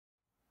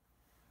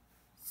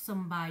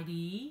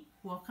Somebody,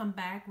 welcome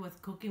back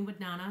with Cooking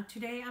with Nana.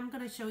 Today I'm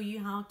going to show you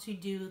how to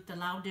do the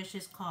Lao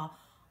dishes called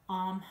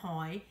ʻaoหอ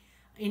ย.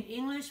 In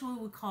English we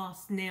would call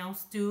snail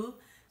stew.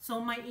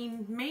 So my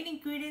main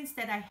ingredients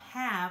that I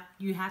have,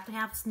 you have to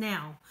have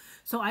snail.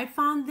 So I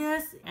found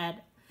this at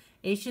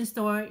Asian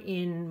store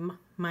in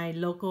my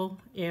local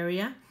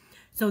area.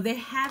 So they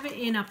have it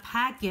in a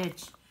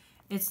package.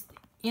 It's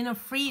in a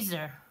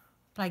freezer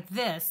like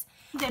this.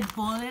 They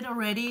boil it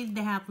already.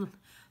 They have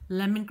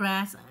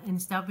lemongrass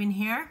and stuff in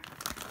here,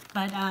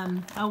 but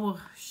I will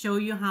show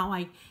you how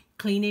I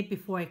clean it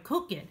before I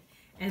cook it.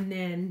 And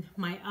then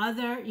my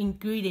other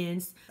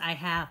ingredients, I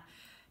have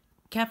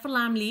kaffir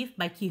lime leaf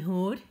by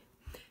Kihood,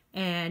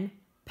 and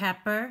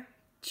pepper,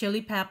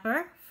 chili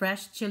pepper,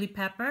 fresh chili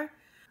pepper,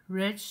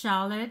 red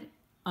shallot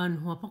on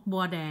หัวพกบั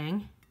วแดง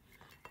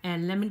and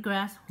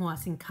lemongrass หัว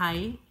สิงไค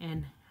and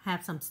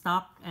have some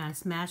stock and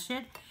smash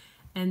it.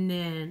 And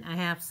then I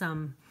have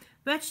some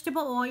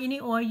vegetable oil, any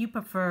oil you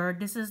prefer.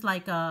 This is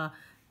like a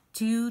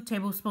 2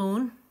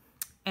 tablespoons,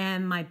 and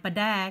my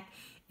badak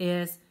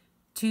is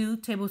 2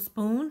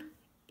 tablespoons.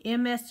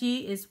 MSG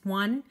is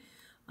 1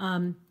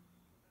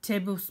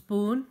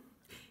 tablespoon.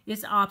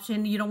 It's option.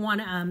 You don't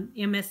want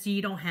MSG,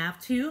 you don't have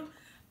to.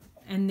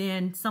 And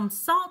then some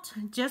salt,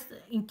 just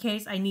in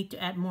case I need to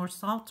add more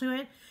salt to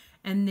it.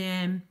 And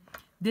then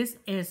this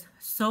is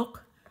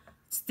soaked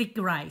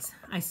sticky rice.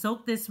 I soak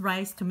this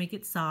rice to make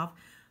it soft,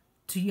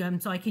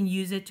 so I can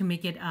use it to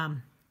make it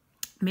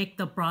make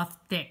the broth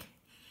thick.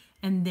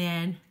 And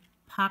then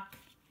pak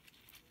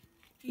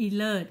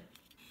ilert.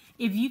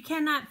 If you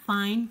cannot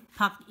find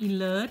pak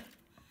ilert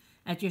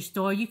at your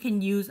store, you can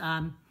use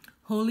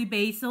holy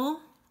basil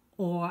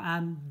or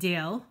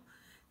dill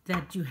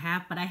that you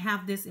have, but I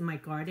have this in my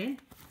garden.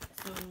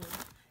 So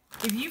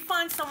if you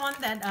find someone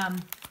that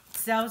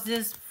sells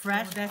this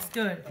fresh, that's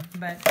good,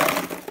 but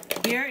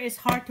here it's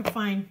hard to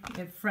find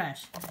it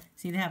fresh.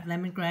 See, they have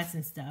lemongrass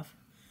and stuff.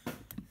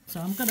 So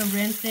I'm gonna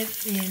rinse it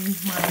in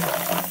my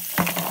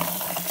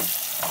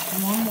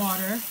warm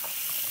water.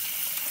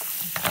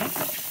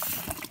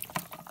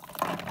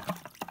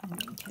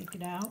 Okay. Take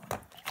it out.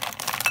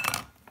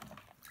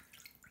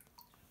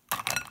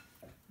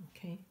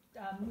 Okay.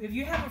 If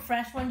you have a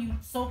fresh one, you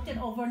soaked it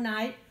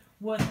overnight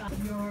with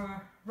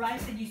your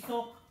rice that you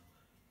soaked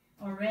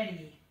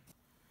already.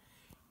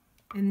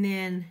 And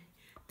then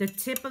the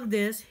tip of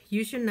this,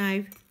 use your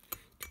knife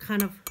to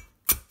kind of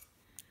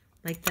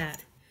like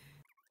that.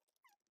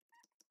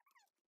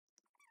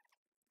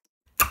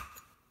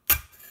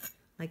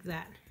 Like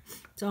that.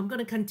 So I'm going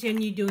to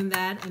continue doing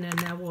that, and then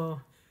I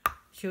will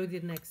show you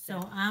the next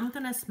step. So I'm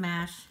going to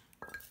smash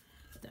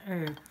the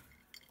herb.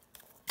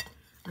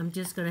 I'm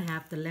just going to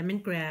have the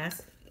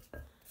lemongrass.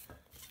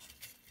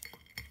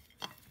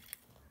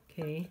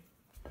 Okay.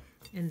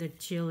 And the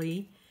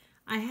chili.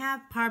 I have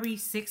probably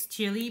 6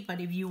 chili,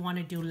 but if you want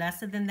to do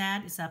lesser than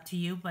that, it's up to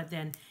you. But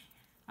then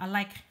I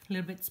like a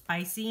little bit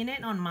spicy in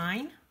it on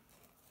mine.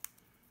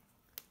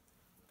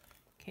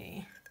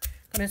 Okay.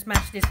 I'm gonna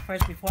smash this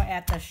first before I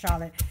add the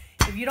shallot.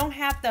 If you don't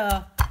have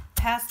the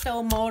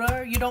pestle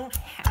motor, you don't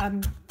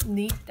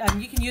need,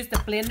 you can use the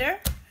blender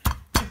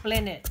to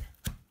blend it.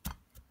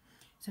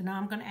 So now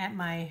I'm gonna add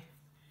my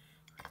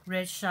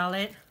red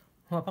shallot,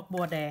 หัวพก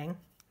บัวแดง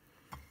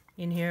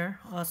in here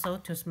also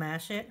to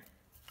smash it.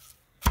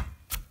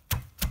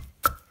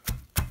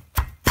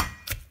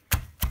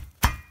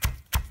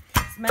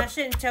 Smash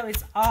it until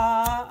it's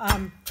all,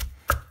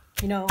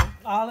 you know,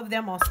 all of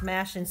them are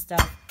smashed and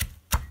stuff.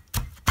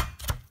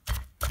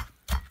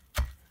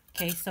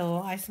 Okay, so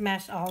I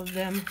smashed all of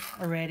them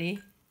already.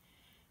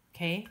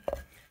 Okay,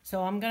 so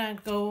I'm gonna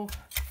go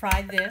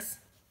fry this.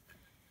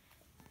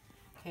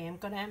 Okay, I'm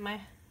gonna add my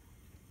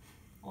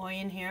oil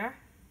in here.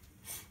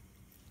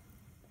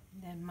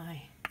 Then my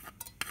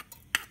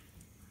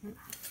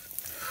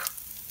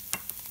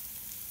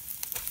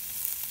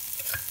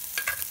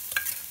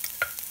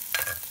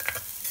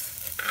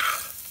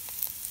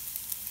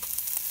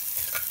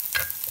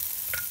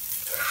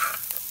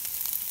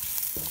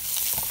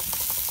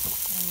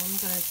I'm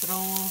gonna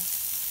throw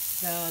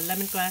the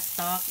lemongrass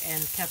stalk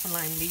and kaffir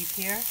lime leaf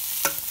here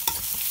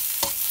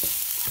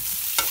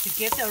to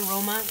get the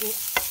aroma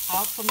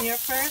out from here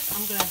first.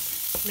 I'm gonna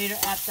later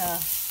add the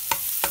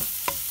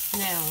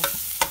snail.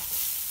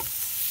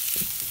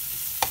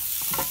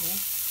 Okay.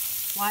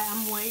 While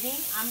I'm waiting,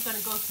 I'm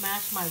gonna go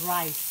smash my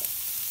rice.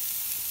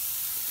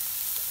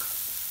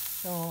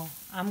 So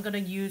I'm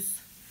gonna use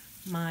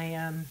my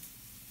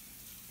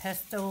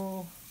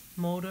pestle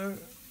motor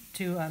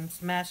to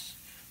smash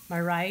my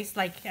rice.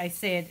 Like I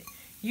said,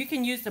 you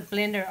can use the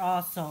blender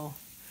also,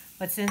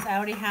 but since I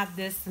already have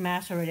this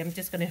smashed already, I'm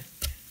just gonna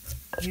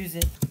use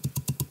it.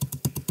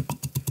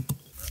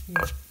 You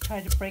try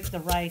to break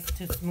the rice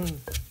to smooth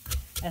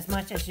as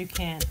much as you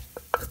can.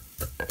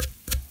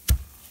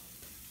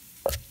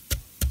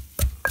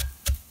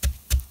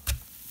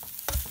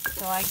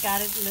 So I got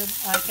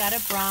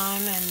it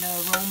brown, and the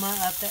aroma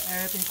of the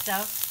herb and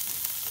stuff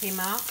came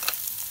out.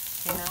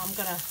 Okay, now I'm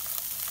gonna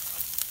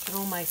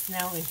throw my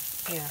snail in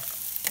here.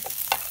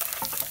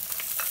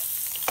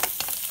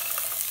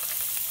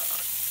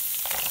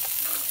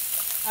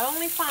 I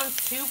only found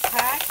 2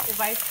 packs. If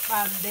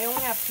they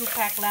only have 2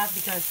 packs left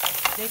because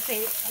they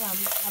say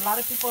a lot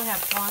of people have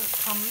come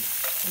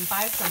and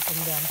buy some from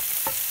them.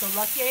 So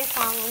lucky I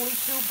found only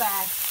 2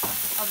 bags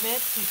of it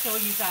to show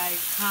you guys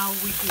how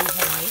we do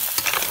hoi.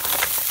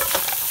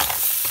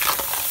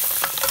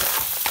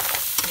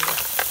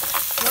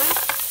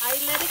 Once I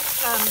let it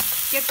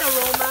get the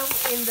aroma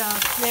in the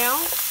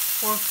snail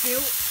for a few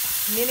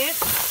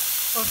minutes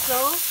or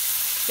so,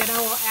 then I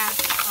will add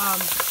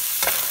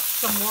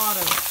some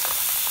water.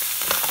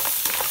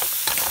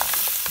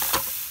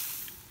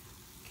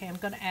 Okay, I'm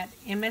gonna add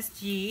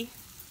MSG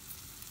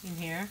in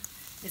here.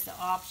 It's an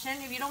option.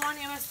 If you don't want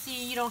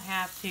MSG, you don't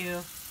have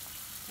to.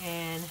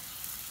 And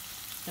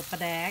the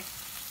padak.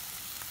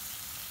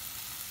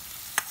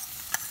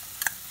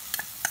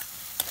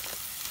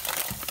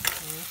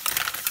 Okay.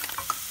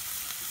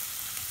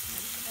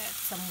 Add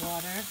some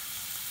water.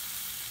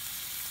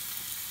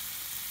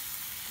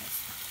 That's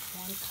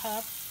 1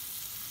 cup.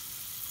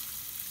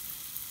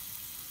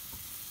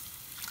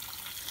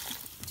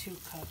 2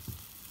 cups.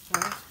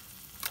 First.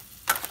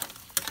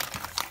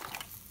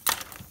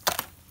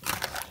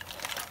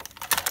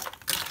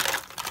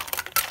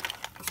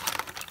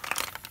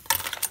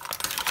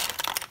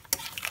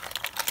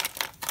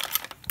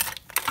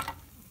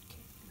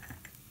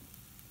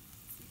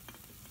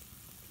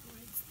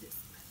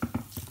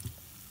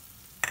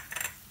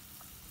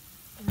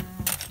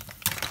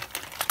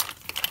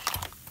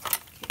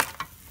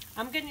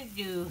 I'm gonna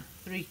do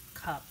 3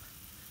 cups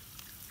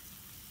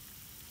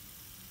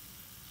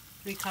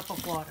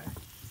of water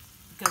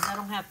because I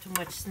don't have too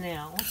much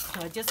snail.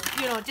 So just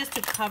just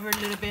to cover a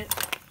little bit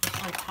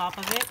on top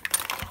of it.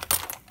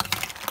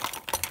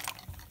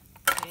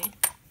 Okay.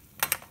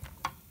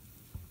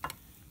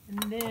 And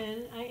then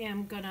I am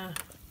gonna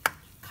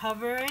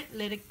cover it,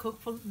 let it cook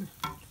for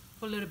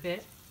a little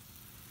bit.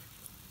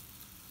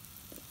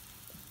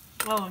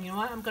 Oh, you know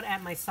what? I'm gonna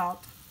add my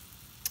salt.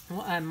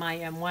 My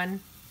 1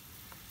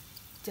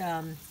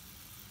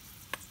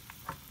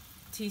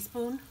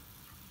 teaspoon,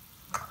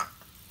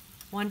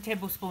 1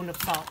 tablespoon of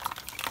salt.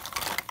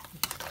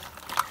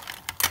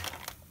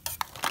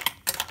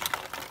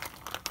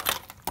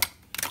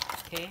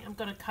 Okay, I'm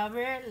gonna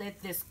cover it, let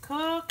this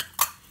cook,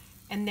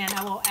 and then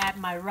I will add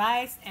my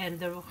rice and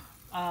the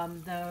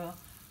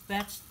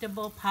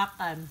vegetable pak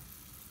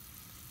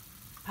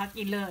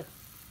ilot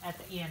at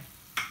the end.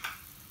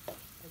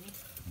 Ready?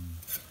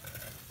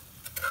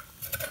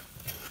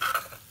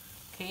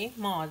 โอเค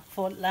หม้อฟ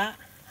ดละ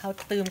เขา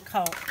เติมเข้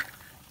า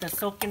the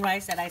soaking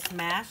rice that I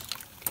smashed,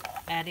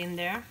 add in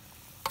there.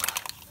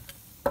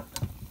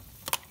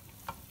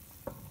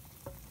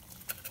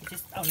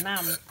 Just เอาน้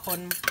ำค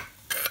น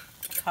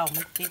เข้า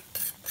มันติด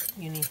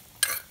อยู่นี่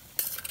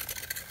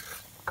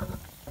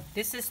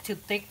This is to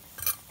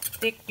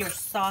thick your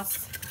sauce.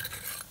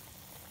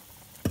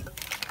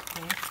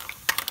 Okay.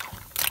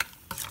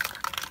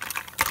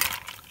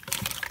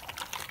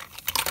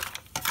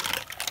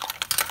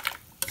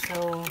 So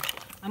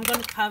I'm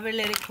going to cover,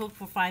 let it cook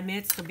for 5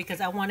 minutes because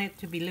I want it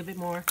to be a little bit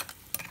more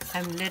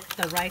and let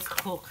the rice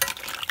cook.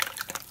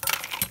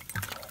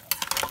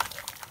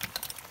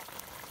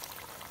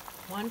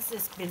 Once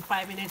it's been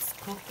 5 minutes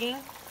cooking,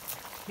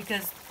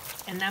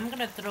 and I'm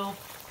going to throw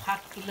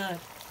pak ilot,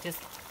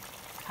 just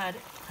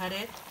cut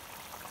it,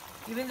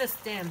 even the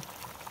stem,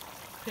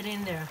 put in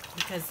there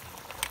because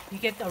you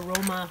get the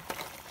aroma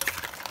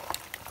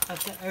of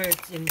the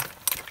herbs in.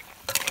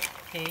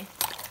 Okay.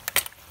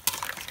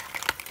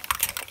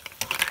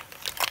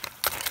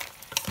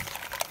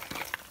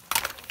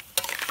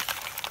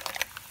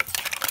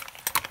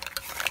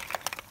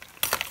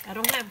 I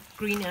don't have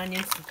green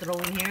onions to throw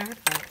in here,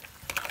 but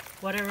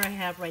whatever I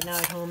have right now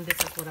at home, this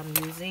is what I'm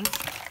using.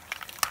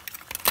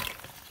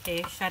 Okay,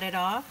 shut it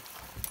off.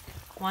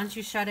 Once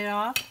you shut it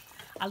off,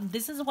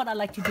 this is what I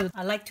like to do.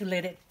 I like to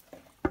let it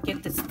get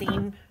the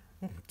steam,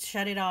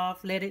 shut it off,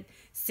 let it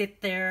sit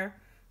there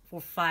for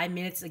 5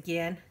 minutes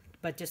again,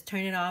 but just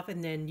turn it off and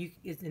then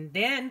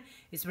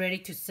it's ready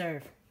to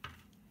serve.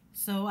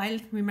 So I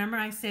remember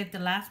I said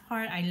the last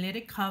part, I let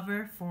it cover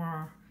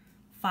for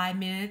 5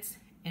 minutes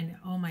and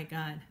oh my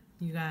god,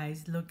 you guys,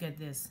 look at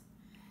this.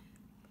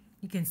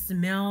 You can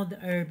smell the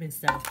herb and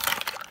stuff.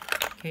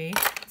 Okay,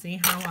 see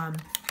how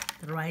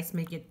the rice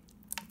make it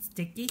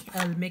sticky,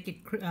 make it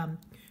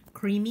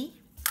creamy.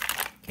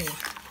 Okay,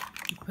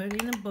 you put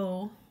it in a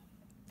bowl.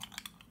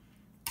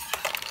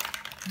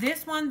 This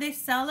one, they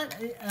sell it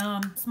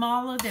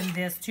smaller than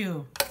this too,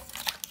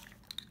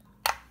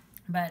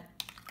 but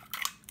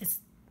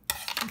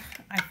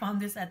I found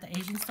this at the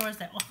Asian stores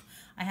that, oh,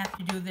 I have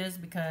to do this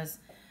because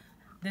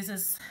this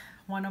is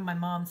one of my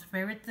mom's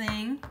favorite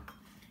thing.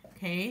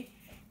 Okay,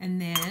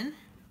 and then,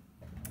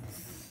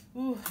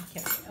 ooh,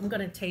 okay, I'm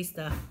gonna taste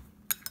the,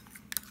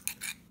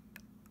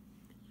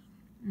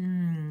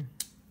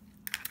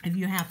 if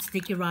you have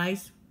sticky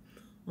rice,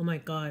 oh my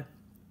god,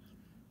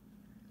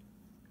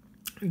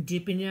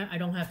 deep in there. I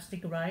don't have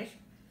sticky rice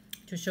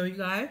to show you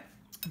guys,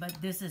 but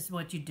this is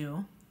what you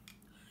do.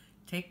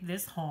 Take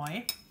this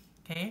hoi,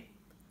 okay,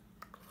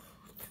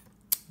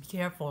 be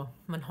careful,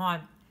 man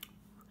hot.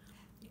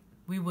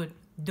 we would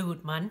do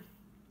it man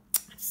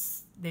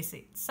they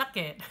say suck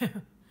it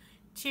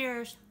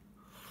cheers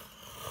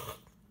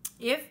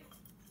if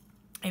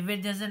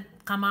it doesn't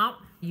come out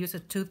use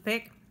a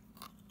toothpick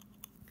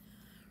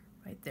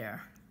right there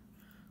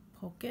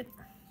poke it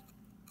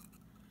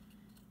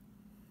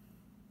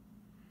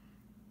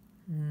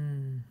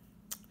and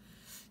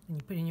you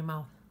put it in your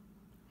mouth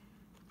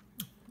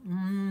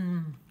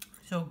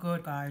so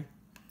good guys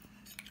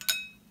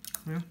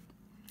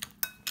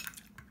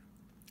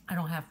I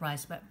don't have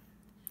rice but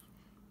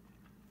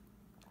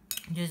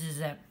this is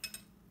it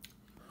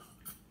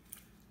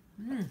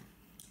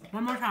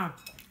one more time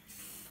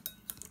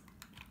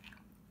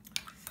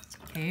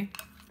okay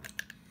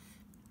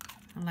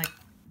I like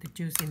the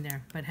juice in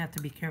there but have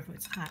to be careful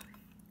it's hot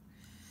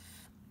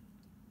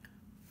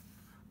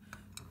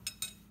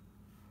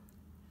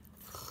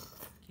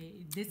okay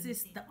this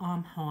is the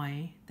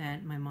hoi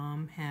that my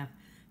mom have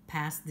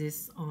passed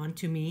this on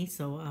to me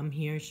so I'm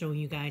here showing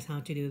you guys how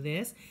to do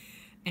this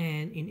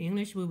and in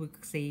English we would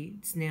say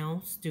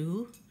snail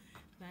stew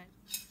but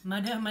มา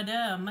เด้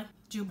อมา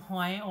จูบห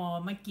อยor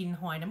มากิน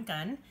หอยน้ำกั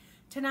น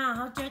ชนะเฮ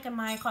าเจอกันให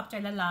ม่ขอบใจ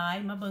หลาย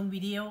ๆมาเบิ่ง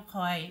วิดีโอค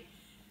อย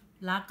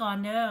ลาก่อน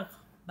เด้อ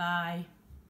บาย